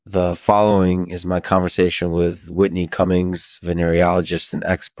The following is my conversation with Whitney Cummings, venereologist and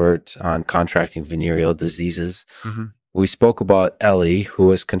expert on contracting venereal diseases. We spoke about Ellie, who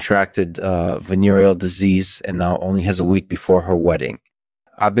has contracted venereal disease and now only has a week before her wedding.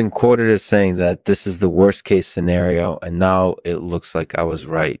 I've been quoted as saying that this is the worst case scenario, and now it looks like I was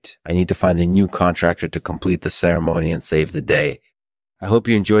right. I need to find a new contractor to complete the ceremony and save the day. I hope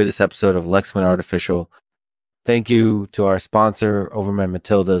you enjoy this episode of Lexman Artificial. Thank you to our sponsor, Overman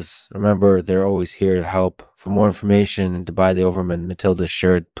Matildas. Remember, they're always here to help. For more information and to buy the Overman Matildas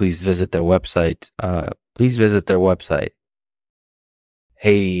shirt, please visit their website.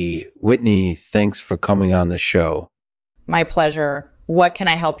 Hey, Whitney, thanks for coming on the show. My pleasure. What can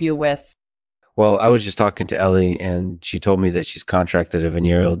I help you with? Well, I was just talking to Ellie, and she told me that she's contracted a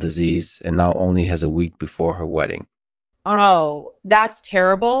venereal disease and now only has a week before her wedding. Oh, that's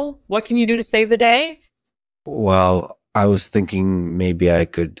terrible. What can you do to save the day? Well, I was thinking maybe I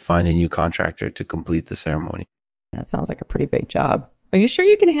could find a new contractor to complete the ceremony. That sounds like a pretty big job. Are you sure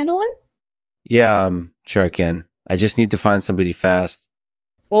you can handle it? Yeah, I'm sure I can. I just need to find somebody fast.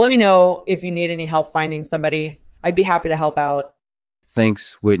 Well, let me know if you need any help finding somebody. I'd be happy to help out.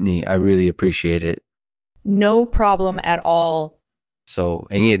 Thanks, Whitney. I really appreciate it. No problem at all. So,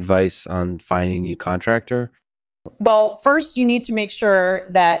 any advice on finding a new contractor? Well, first, you need to make sure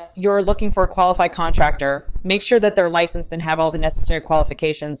that you're looking for a qualified contractor. Make sure that they're licensed and have all the necessary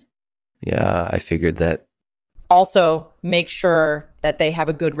qualifications. Yeah, I figured that. Also, make sure that they have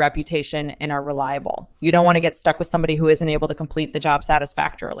a good reputation and are reliable. You don't want to get stuck with somebody who isn't able to complete the job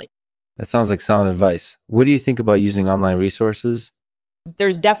satisfactorily. That sounds like sound advice. What do you think about using online resources?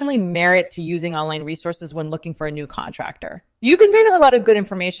 There's definitely merit to using online resources when looking for a new contractor. You can find a lot of good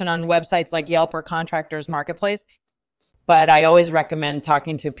information on websites like Yelp or Contractors Marketplace, but I always recommend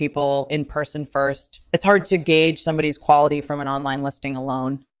talking to people in person first. It's hard to gauge somebody's quality from an online listing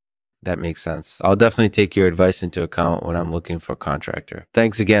alone. That makes sense. I'll definitely take your advice into account when I'm looking for a contractor.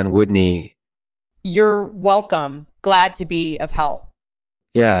 Thanks again, Whitney. You're welcome. Glad to be of help.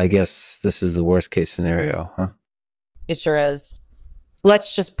 Yeah, I guess this is the worst case scenario, huh? It sure is.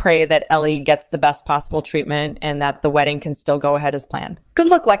 Let's just pray that Ellie gets the best possible treatment and that the wedding can still go ahead as planned. Good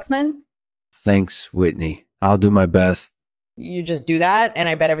luck, Lexman. Thanks, Whitney. I'll do my best. You just do that, and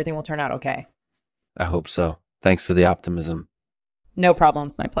I bet everything will turn out okay. I hope so. Thanks for the optimism. No problem.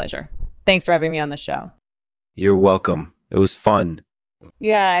 It's my pleasure. Thanks for having me on the show. You're welcome. It was fun.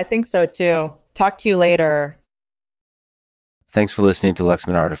 Yeah, I think so too. Talk to you later. Thanks for listening to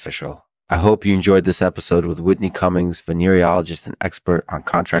Lexman Artificial. I hope you enjoyed this episode with Whitney Cummings, venereologist and expert on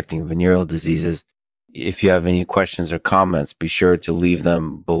contracting venereal diseases. If you have any questions or comments, be sure to leave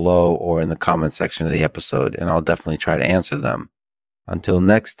them below or in the comment section of the episode, and I'll definitely try to answer them. Until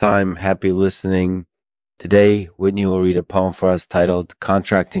next time, happy listening. Today, Whitney will read a poem for us titled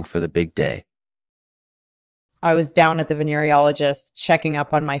Contracting for the Big Day. I was down at the venereologist checking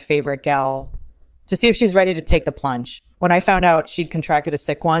up on my favorite gal to see if she's ready to take the plunge. When I found out she'd contracted a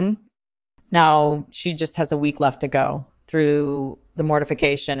sick one, now she just has a week left to go through the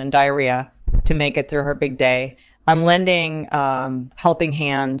mortification and diarrhea to make it through her big day. I'm lending helping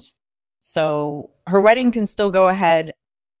hand so her wedding can still go ahead